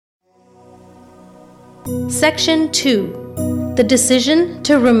Section 2. The decision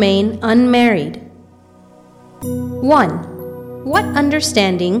to remain unmarried. 1. What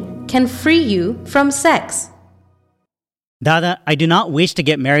understanding can free you from sex? Dada, I do not wish to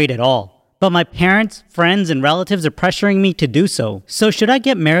get married at all, but my parents, friends, and relatives are pressuring me to do so. So should I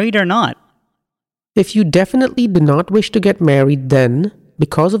get married or not? If you definitely do not wish to get married, then,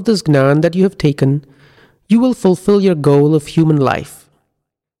 because of this Gnan that you have taken, you will fulfill your goal of human life.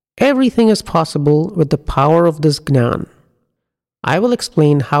 Everything is possible with the power of this Gnan. I will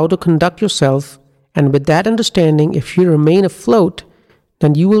explain how to conduct yourself, and with that understanding, if you remain afloat,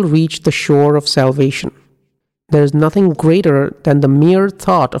 then you will reach the shore of salvation. There is nothing greater than the mere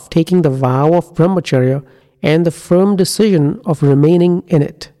thought of taking the vow of Brahmacharya and the firm decision of remaining in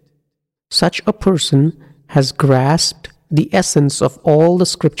it. Such a person has grasped the essence of all the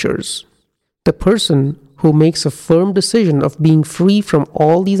scriptures. The person who makes a firm decision of being free from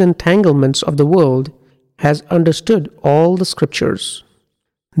all these entanglements of the world has understood all the scriptures.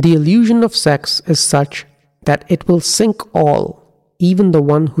 The illusion of sex is such that it will sink all, even the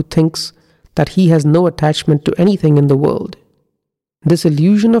one who thinks that he has no attachment to anything in the world. This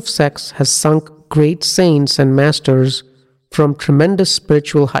illusion of sex has sunk great saints and masters from tremendous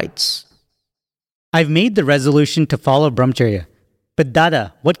spiritual heights. I've made the resolution to follow Brahmcharya. But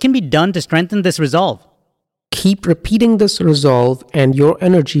Dada, what can be done to strengthen this resolve? Keep repeating this resolve and your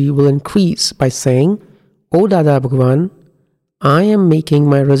energy will increase by saying, O Dada Bhagwan, I am making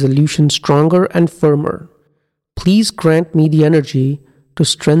my resolution stronger and firmer. Please grant me the energy to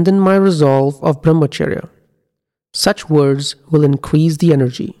strengthen my resolve of Brahmacharya. Such words will increase the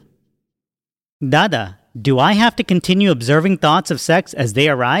energy. Dada, do I have to continue observing thoughts of sex as they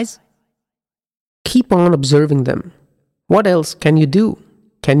arise? Keep on observing them. What else can you do?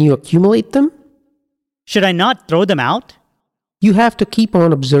 Can you accumulate them? Should I not throw them out? You have to keep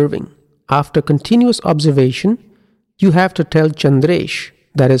on observing. After continuous observation, you have to tell Chandresh,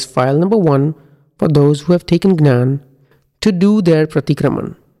 that is file number 1 for those who have taken Gnan, to do their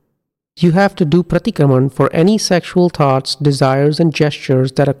pratikraman. You have to do pratikraman for any sexual thoughts, desires, and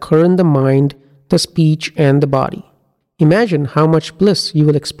gestures that occur in the mind, the speech, and the body. Imagine how much bliss you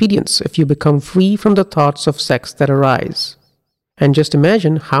will experience if you become free from the thoughts of sex that arise. And just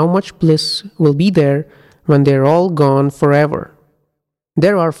imagine how much bliss will be there when they are all gone forever.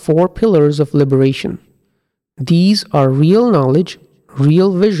 There are 4 pillars of liberation. These are real knowledge,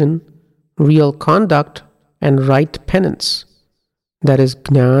 real vision, real conduct, and right penance. That is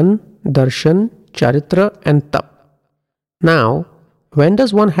Gnan, Darshan, Charitra, and Tap. Now, when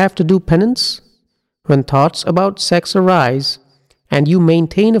does one have to do penance? When thoughts about sex arise, and you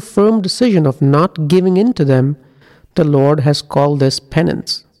maintain a firm decision of not giving in to them, the Lord has called this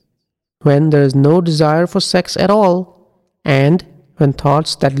penance. When there is no desire for sex at all, and when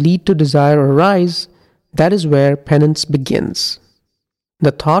thoughts that lead to desire arise, that is where penance begins.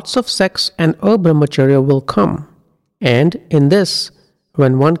 The thoughts of sex and Brahmacharya will come, and in this,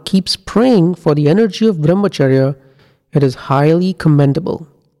 when one keeps praying for the energy of Brahmacharya, it is highly commendable.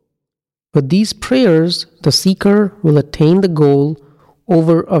 With these prayers, the seeker will attain the goal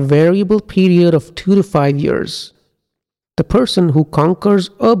over a variable period of 2 to 5 years. The person who conquers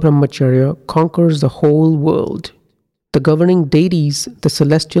Brahmacharya conquers the whole world. The governing deities, the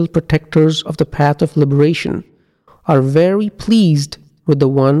celestial protectors of the path of liberation, are very pleased with the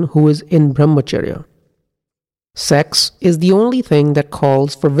one who is in Brahmacharya. Sex is the only thing that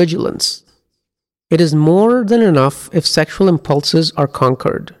calls for vigilance. It is more than enough if sexual impulses are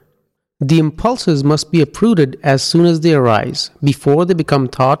conquered. The impulses must be uprooted as soon as they arise, before they become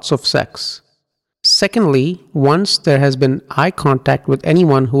thoughts of sex. Secondly, once there has been eye contact with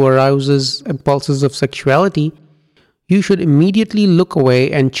anyone who arouses impulses of sexuality, you should immediately look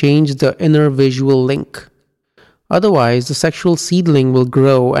away and change the inner visual link. Otherwise, the sexual seedling will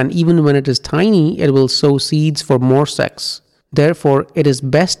grow, and even when it is tiny, it will sow seeds for more sex. Therefore, it is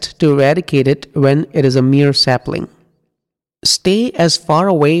best to eradicate it when it is a mere sapling. Stay as far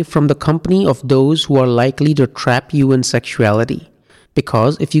away from the company of those who are likely to trap you in sexuality,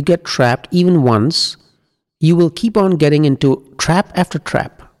 because if you get trapped even once, you will keep on getting into trap after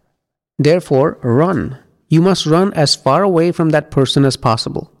trap. Therefore, run. You must run as far away from that person as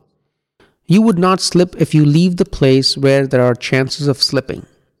possible. You would not slip if you leave the place where there are chances of slipping.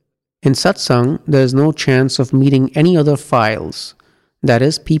 In satsang, there is no chance of meeting any other files, that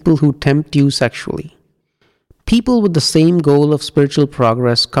is, people who tempt you sexually. People with the same goal of spiritual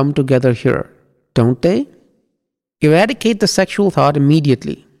progress come together here, don't they? Eradicate the sexual thought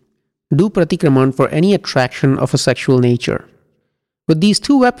immediately. Do pratikraman for any attraction of a sexual nature. With these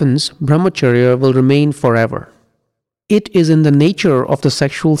 2 weapons, Brahmacharya will remain forever. it is in the nature of the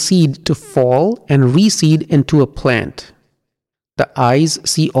sexual seed to fall and reseed into a plant. The eyes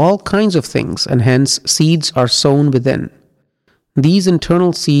see all kinds of things, and hence seeds are sown within. These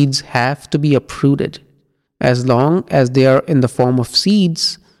internal seeds have to be uprooted. As long as they are in the form of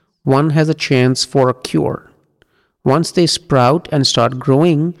seeds, one has a chance for a cure. Once they sprout and start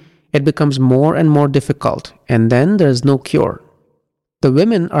growing, it becomes more and more difficult, and then there is no cure. The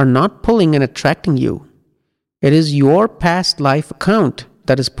women are not pulling and attracting you. It is your past life account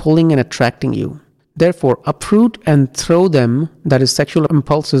that is pulling and attracting you. Therefore, uproot and throw them, that is sexual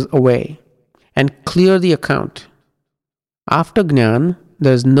impulses, away, and clear the account. After Jnana,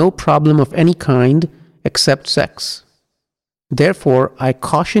 there is no problem of any kind except sex. Therefore, I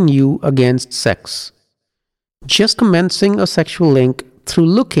caution you against sex. Just commencing a sexual link through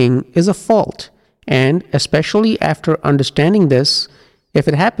looking is a fault, and especially after understanding this, if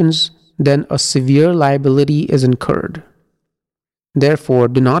it happens, then a severe liability is incurred. Therefore,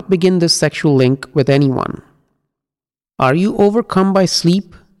 do not begin this sexual link with anyone. Are you overcome by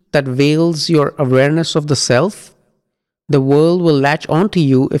sleep that veils your awareness of the self? The world will latch onto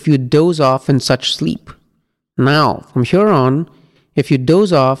you if you doze off in such sleep. Now, from here on, if you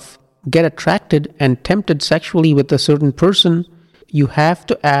doze off, get attracted and tempted sexually with a certain person, you have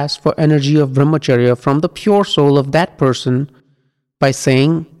to ask for energy of Brahmcharya from the pure soul of that person by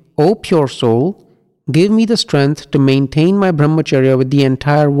saying, "O pure soul, give me the strength to maintain my Brahmcharya with the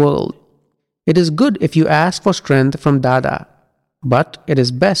entire world." It is good if you ask for strength from Dada, but it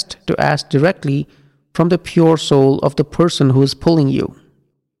is best to ask directly from the pure soul of the person who is pulling you.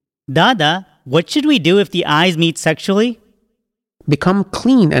 Dada, what should we do if the eyes meet sexually? Become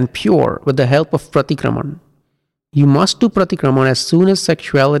clean and pure with the help of pratikraman. You must do pratikraman as soon as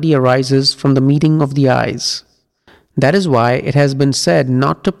sexuality arises from the meeting of the eyes. That is why it has been said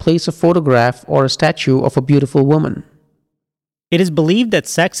not to place a photograph or a statue of a beautiful woman. It is believed that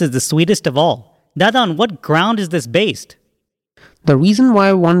sex is the sweetest of all. Dada, on what ground is this based? The reason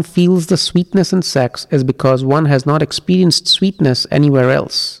why one feels the sweetness in sex is because one has not experienced sweetness anywhere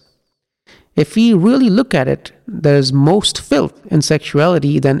else. If we really look at it, there is most filth in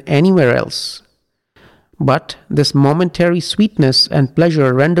sexuality than anywhere else. But this momentary sweetness and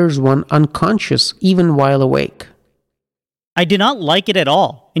pleasure renders one unconscious even while awake. I do not like it at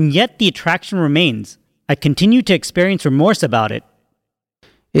all, and yet the attraction remains. I continue to experience remorse about it.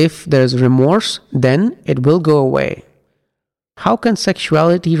 If there is remorse, then it will go away. How can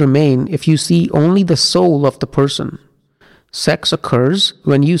sexuality remain if you see only the soul of the person? Sex occurs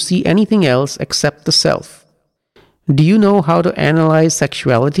when you see anything else except the self. Do you know how to analyze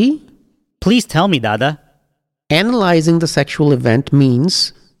sexuality? Please tell me, Dada. Analyzing the sexual event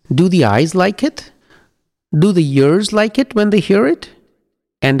means, do the eyes like it? Do the ears like it when they hear it?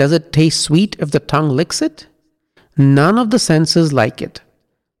 And does it taste sweet if the tongue licks it? None of the senses like it.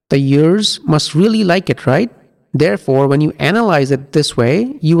 The ears must really like it, right? Therefore, when you analyze it this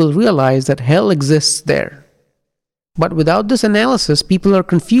way, you will realize that hell exists there. But without this analysis, people are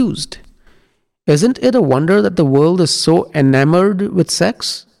confused. Isn't it a wonder that the world is so enamored with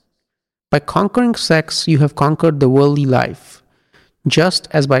sex? By conquering sex, you have conquered the worldly life. Just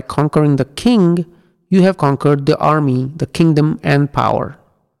as by conquering the king, you have conquered the army, the kingdom, and power.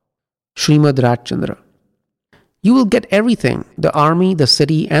 Srimad Rajchandra. You will get everything, the army, the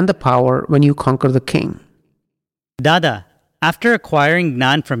city, and the power when you conquer the king. Dada, after acquiring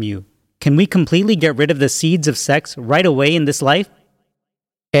Jnana from you, can we completely get rid of the seeds of sex right away in this life?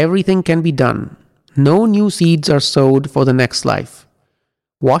 Everything can be done. No new seeds are sowed for the next life.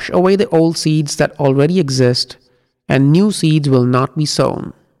 Wash away the old seeds that already exist, and new seeds will not be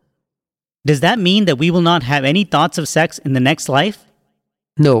sown. Does that mean that we will not have any thoughts of sex in the next life?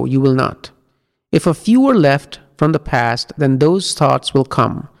 No, you will not. If a few are left from the past, then those thoughts will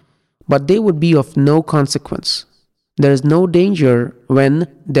come, but they would be of no consequence. There is no danger when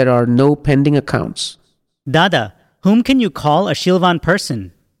there are no pending accounts. Dada, whom can you call a Shilvan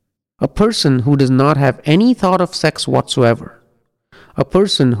person? A person who does not have any thought of sex whatsoever. A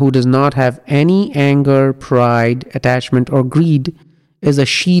person who does not have any anger, pride, attachment, or greed is a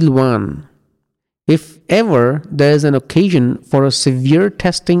Shilvan. If ever there is an occasion for a severe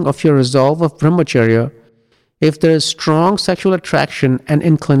testing of your resolve of Brahmacharya, if there is strong sexual attraction and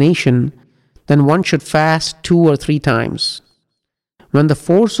inclination, then one should fast 2 or 3 times. When the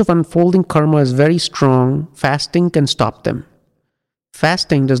force of unfolding karma is very strong, fasting can stop them.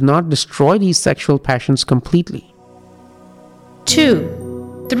 Fasting does not destroy these sexual passions completely.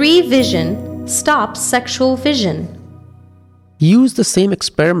 2. 3 vision stops sexual vision. Use the same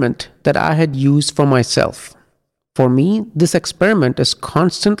experiment that I had used for myself. For me, this experiment is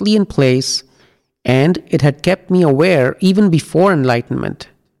constantly in place and it had kept me aware even before enlightenment.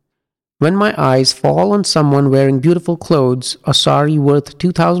 When my eyes fall on someone wearing beautiful clothes, a sari worth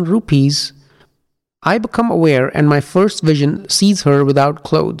 2,000 rupees, I become aware and my first vision sees her without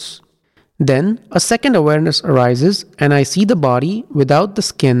clothes. Then a second awareness arises and I see the body without the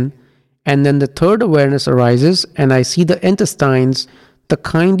skin, and then the third awareness arises and I see the intestines, the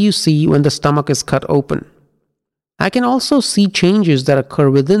kind you see when the stomach is cut open. I can also see changes that occur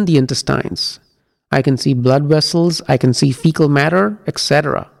within the intestines. I can see blood vessels, I can see fecal matter,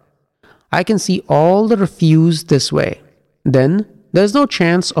 etc. I can see all the refuse this way. Then there's no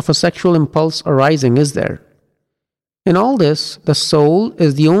chance of a sexual impulse arising, is there? In all this, the soul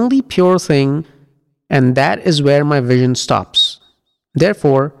is the only pure thing, and that is where my vision stops.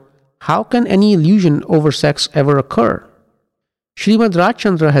 Therefore, how can any illusion over sex ever occur? Srimad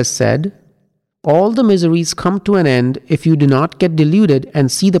Rajchandra has said, all the miseries come to an end if you do not get deluded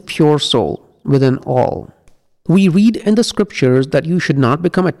and see the pure soul within all. We read in the scriptures that you should not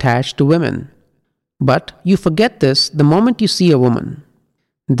become attached to women. But you forget this the moment you see a woman.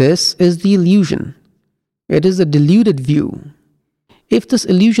 This is the illusion. It is a deluded view. If this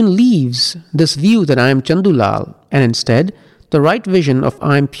illusion leaves, this view that I am Chandulal, and instead the right vision of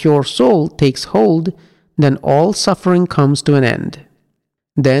I am pure soul takes hold, then all suffering comes to an end.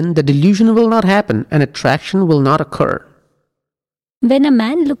 Then the delusion will not happen and attraction will not occur. When a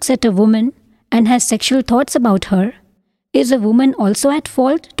man looks at a woman and has sexual thoughts about her, is a woman also at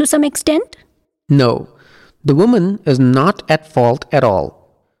fault to some extent? No, the woman is not at fault at all.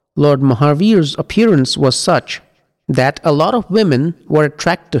 Lord Mahavir's appearance was such that a lot of women were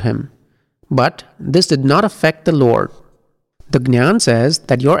attracted to him, but this did not affect the Lord. The Jnana says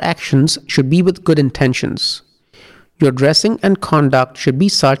that your actions should be with good intentions. Your dressing and conduct should be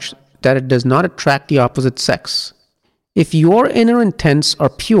such that it does not attract the opposite sex. If your inner intents are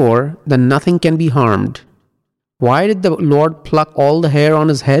pure, then nothing can be harmed. Why did the Lord pluck all the hair on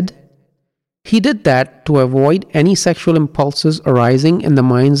his head? He did that to avoid any sexual impulses arising in the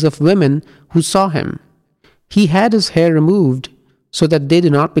minds of women who saw him. He had his hair removed so that they do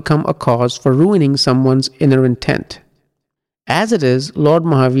not become a cause for ruining someone's inner intent. As it is, Lord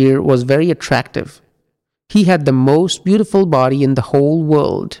Mahavir was very attractive. He had the most beautiful body in the whole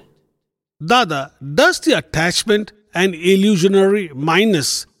world. Dada, does the attachment and illusionary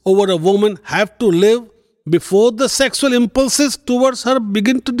mindness over a woman have to live before the sexual impulses towards her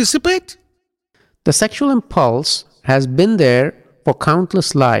begin to dissipate? The sexual impulse has been there for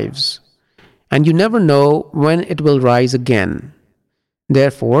countless lives, and you never know when it will rise again.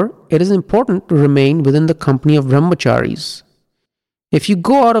 Therefore, it is important to remain within the company of Brahmcharis. If you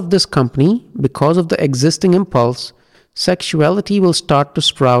go out of this company because of the existing impulse, sexuality will start to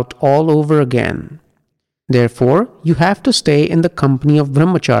sprout all over again. Therefore, you have to stay in the company of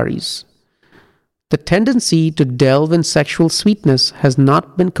Brahmcharis. The tendency to delve in sexual sweetness has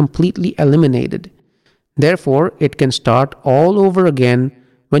not been completely eliminated. Therefore, it can start all over again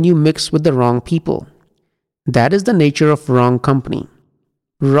when you mix with the wrong people. That is the nature of wrong company.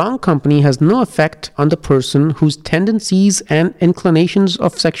 Wrong company has no effect on the person whose tendencies and inclinations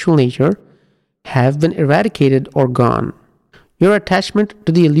of sexual nature have been eradicated or gone. Your attachment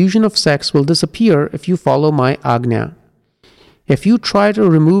to the illusion of sex will disappear if you follow my Agnya. If you try to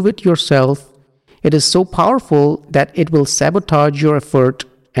remove it yourself, it is so powerful that it will sabotage your effort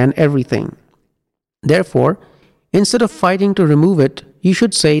and everything. Therefore, instead of fighting to remove it, you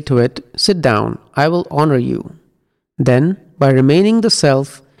should say to it, "Sit down, I will honor you." Then, by remaining the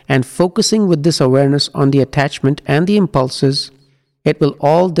self and focusing with this awareness on the attachment and the impulses, it will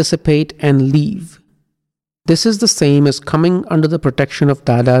all dissipate and leave. This is the same as coming under the protection of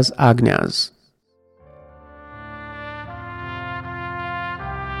Dada's Agnyas.